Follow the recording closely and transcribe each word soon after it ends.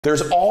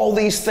There's all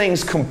these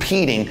things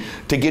competing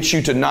to get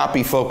you to not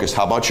be focused.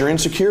 How about your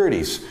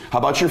insecurities? How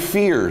about your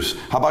fears?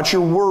 How about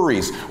your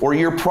worries or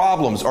your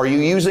problems? Are you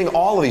using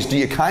all of these? Do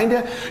you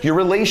your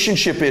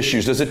relationship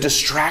issues, does it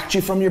distract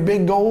you from your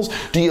big goals?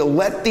 Do you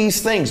let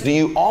these things, do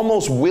you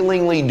almost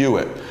willingly do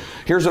it?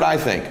 Here's what I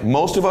think.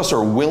 Most of us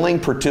are willing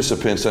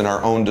participants in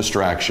our own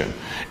distraction.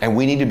 And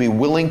we need to be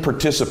willing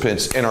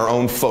participants in our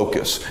own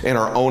focus, in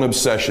our own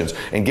obsessions,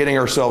 and getting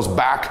ourselves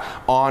back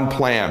on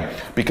plan.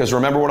 Because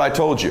remember what I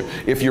told you.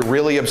 If you're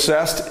really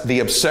obsessed, the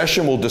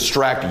obsession will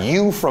distract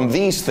you from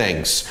these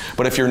things.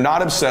 But if you're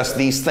not obsessed,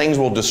 these things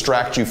will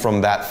distract you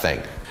from that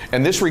thing.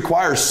 And this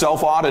requires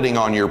self-auditing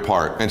on your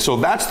part. And so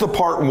that's the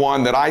part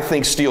one that I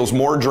think steals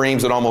more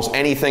dreams than almost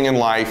anything in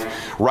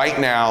life right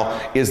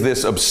now, is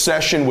this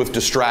obsession with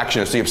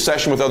distraction. It's the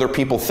obsession with other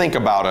people think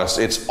about us.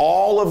 It's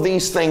all of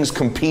these things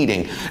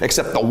competing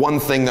except the one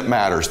thing that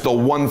matters, the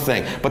one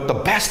thing. But the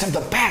best of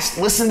the best,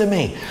 listen to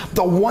me,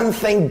 the one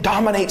thing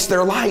dominates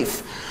their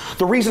life.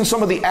 The reason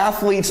some of the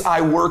athletes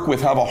I work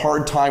with have a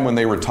hard time when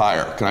they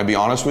retire, can I be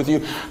honest with you?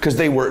 Because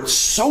they were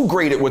so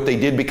great at what they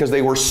did because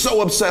they were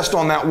so obsessed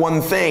on that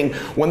one thing.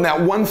 When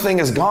that one thing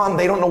is gone,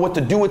 they don't know what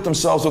to do with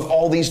themselves with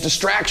all these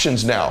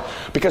distractions now.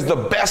 Because the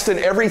best in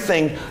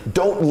everything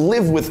don't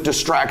live with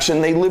distraction,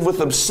 they live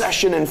with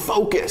obsession and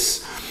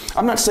focus.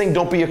 I'm not saying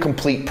don't be a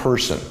complete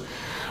person.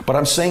 But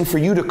I'm saying for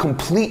you to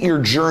complete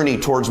your journey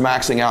towards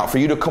maxing out, for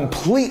you to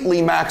completely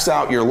max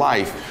out your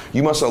life,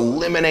 you must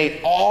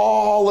eliminate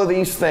all of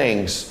these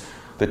things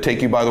that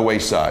take you by the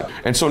wayside.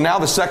 And so now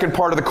the second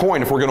part of the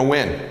coin, if we're going to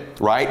win,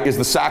 right, is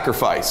the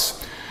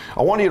sacrifice.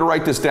 I want you to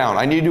write this down.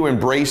 I need you to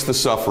embrace the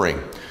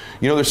suffering.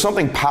 You know, there's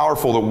something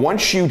powerful that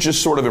once you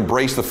just sort of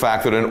embrace the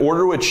fact that in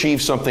order to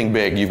achieve something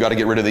big, you've got to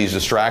get rid of these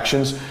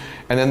distractions.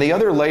 And then the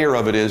other layer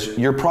of it is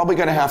you're probably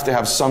going to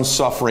have some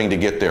suffering to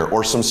get there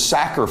or some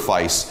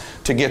sacrifice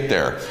to get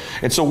there.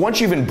 And so once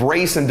you've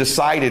embraced and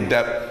decided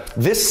that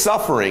this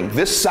suffering,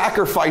 this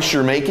sacrifice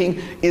you're making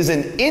is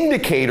an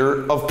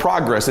indicator of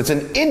progress. It's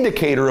an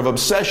indicator of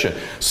obsession.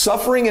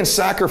 Suffering and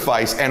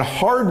sacrifice and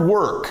hard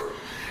work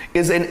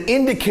is an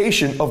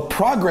indication of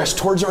progress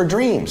towards our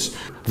dreams.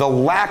 The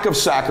lack of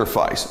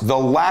sacrifice, the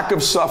lack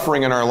of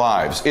suffering in our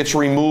lives, its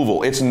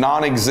removal, its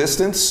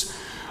non-existence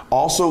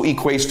also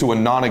equates to a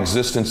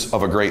non-existence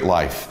of a great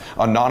life,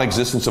 a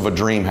non-existence of a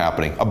dream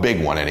happening, a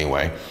big one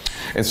anyway.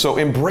 And so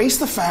embrace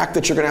the fact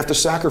that you're going to have to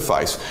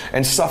sacrifice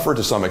and suffer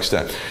to some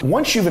extent.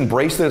 Once you've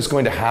embraced that it's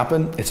going to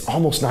happen, it's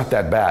almost not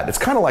that bad. It's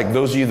kind of like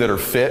those of you that are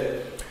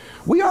fit.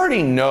 We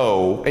already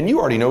know, and you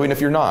already know even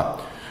if you're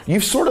not,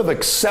 you've sort of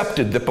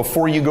accepted that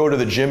before you go to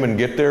the gym and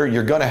get there,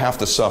 you're going to have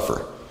to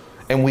suffer.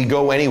 And we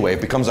go anyway.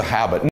 It becomes a habit.